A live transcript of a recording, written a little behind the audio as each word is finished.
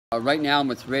Right now I'm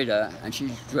with Rita, and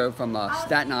she drove from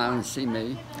Staten Island to see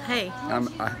me. Hey.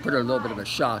 I put her a little bit of a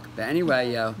shock. But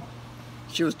anyway,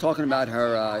 she was talking about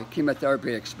her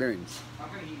chemotherapy experience.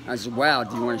 I said, wow,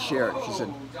 do you want to share it? She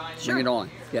said, Sure. bring it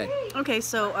on. Okay. Okay,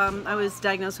 so I was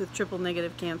diagnosed with triple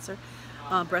negative cancer,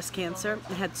 breast cancer.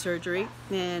 I had surgery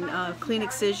and clean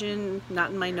excision, not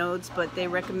in my nodes, but they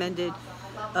recommended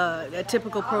a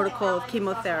typical protocol of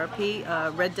chemotherapy,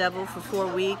 Red Devil for 4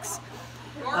 weeks.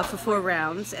 For 4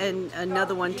 rounds, and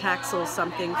another one, Taxol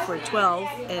something, for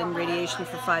 12, and radiation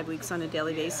for 5 weeks on a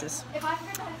daily basis.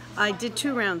 I did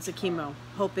 2 rounds of chemo,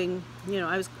 hoping,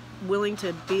 I was willing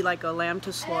to be like a lamb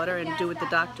to slaughter and do what the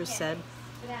doctor said.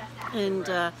 And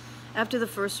after the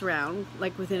first round,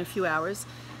 like within a few hours,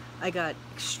 I got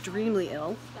extremely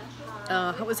ill.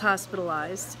 I was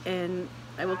hospitalized, and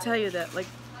I will tell you that like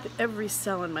every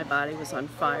cell in my body was on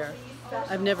fire.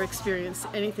 I've never experienced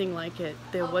anything like it.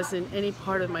 There wasn't any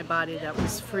part of my body that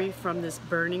was free from this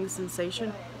burning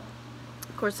sensation.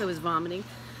 Of course I was vomiting,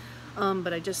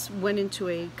 but I just went into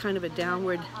a kind of a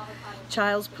downward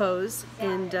child's pose,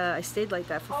 and I stayed like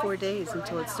that for 4 days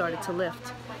until it started to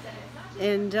lift.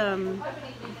 And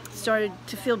started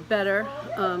to feel better.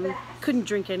 Couldn't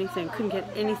drink anything, couldn't get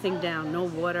anything down, no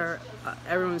water.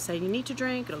 Everyone was saying, you need to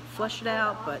drink, it'll flush it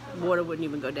out, but water wouldn't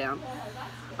even go down.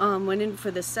 Went in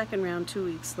for the second round 2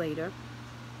 weeks later.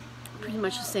 Pretty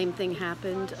much the same thing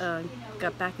happened.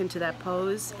 Got back into that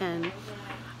pose, and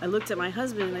I looked at my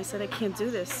husband and I said, I can't do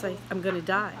this. I'm going to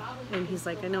die. And he's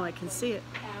like, I know, I can see it.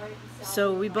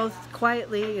 So we both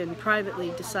quietly and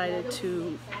privately decided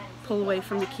to pull away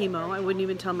from the chemo. I wouldn't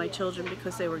even tell my children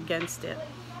because they were against it.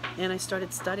 And I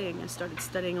started studying. I started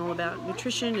studying all about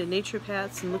nutrition and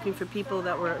naturopaths and looking for people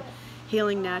that were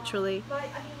healing naturally.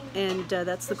 And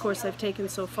that's the course I've taken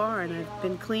so far, and I've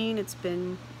been clean. It's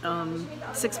been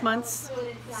 6 months,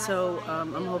 so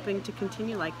I'm hoping to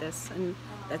continue like this, and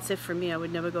that's it for me. I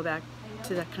would never go back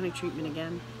to that kind of treatment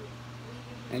again.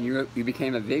 And you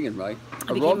became a vegan, right?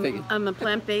 Raw vegan. I'm a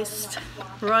plant-based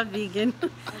raw vegan.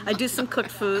 I do some cooked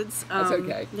foods. That's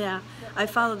okay. Yeah, I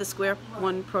follow the Square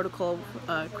One protocol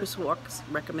Chris Walks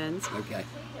recommends. Okay.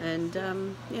 And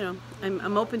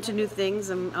I'm open to new things.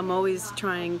 I'm always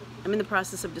trying. I'm in the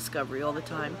process of discovery all the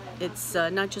time. It's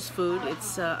not just food.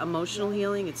 It's emotional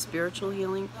healing. It's spiritual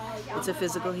healing. It's a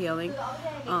physical healing.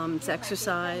 It's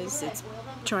exercise. It's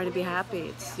trying to be happy.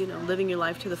 It's living your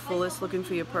life to the fullest, looking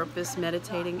for your purpose,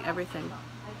 meditating, everything.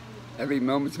 Every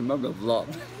moment's a moment of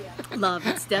love. Love.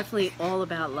 It's definitely all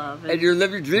about love. And you're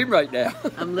living your dream right now.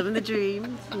 I'm living the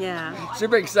dream. Yeah.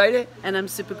 Super excited? And I'm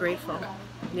super grateful.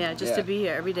 Yeah, just to be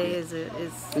here every day is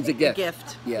a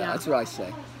gift. Yeah, that's what I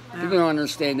say. People don't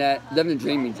understand that. Living the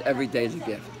dream means every day is a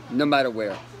gift, no matter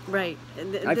where. Right.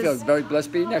 I feel very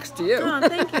blessed being next to you. Oh,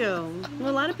 thank you. Well,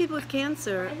 a lot of people with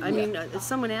cancer, I mean,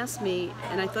 someone asked me,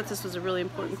 and I thought this was a really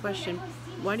important question,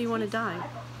 why do you want to die?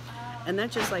 And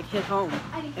that just like hit home.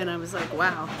 And I was like,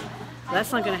 wow,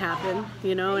 that's not going to happen,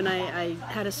 and I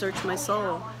had to search my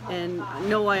soul and I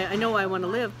know why I want to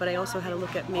live, but I also had to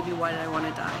look at maybe why did I want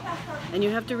to die. And you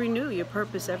have to renew your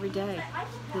purpose every day.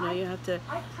 You have to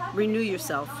renew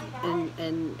yourself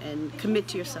and commit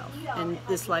to yourself and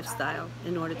this lifestyle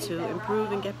in order to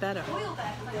improve and get better.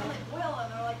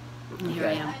 And here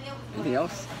I am. Anything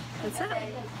else? That's it.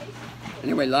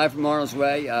 Anyway, live from Arnold's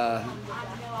Way.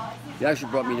 You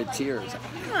actually brought me to tears.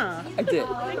 Huh. I did.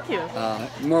 Thank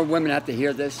you. More women have to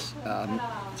hear this.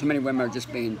 So many women are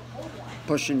just being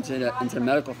pushed into the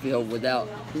medical field without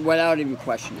even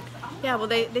questioning. Yeah, well,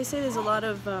 they say there's a lot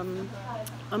of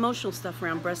emotional stuff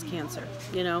around breast cancer.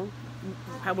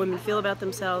 How women feel about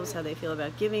themselves, how they feel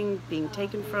about giving, being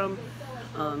taken from,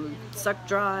 sucked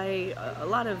dry, a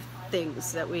lot of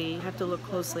things that we have to look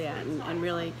closely at and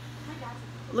really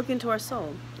look into our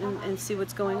soul and see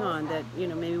what's going on that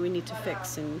maybe we need to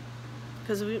fix, and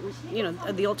because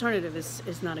the alternative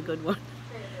is not a good one,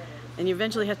 and you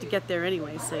eventually have to get there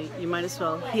anyway, so you might as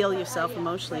well heal yourself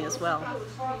emotionally as well.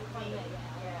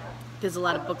 There's a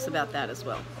lot of books about that as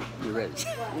well. There is.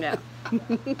 Yeah.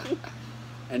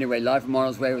 Anyway, live from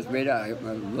Arnold's Way with Rita. I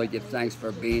really give thanks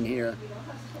for being here.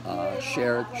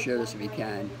 Share this if you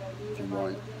can, if you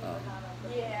want.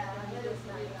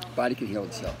 Body can heal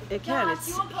itself. It can.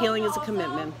 Healing is a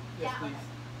commitment.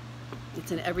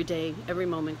 It's an everyday, every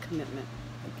moment commitment.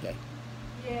 Okay.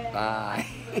 Bye.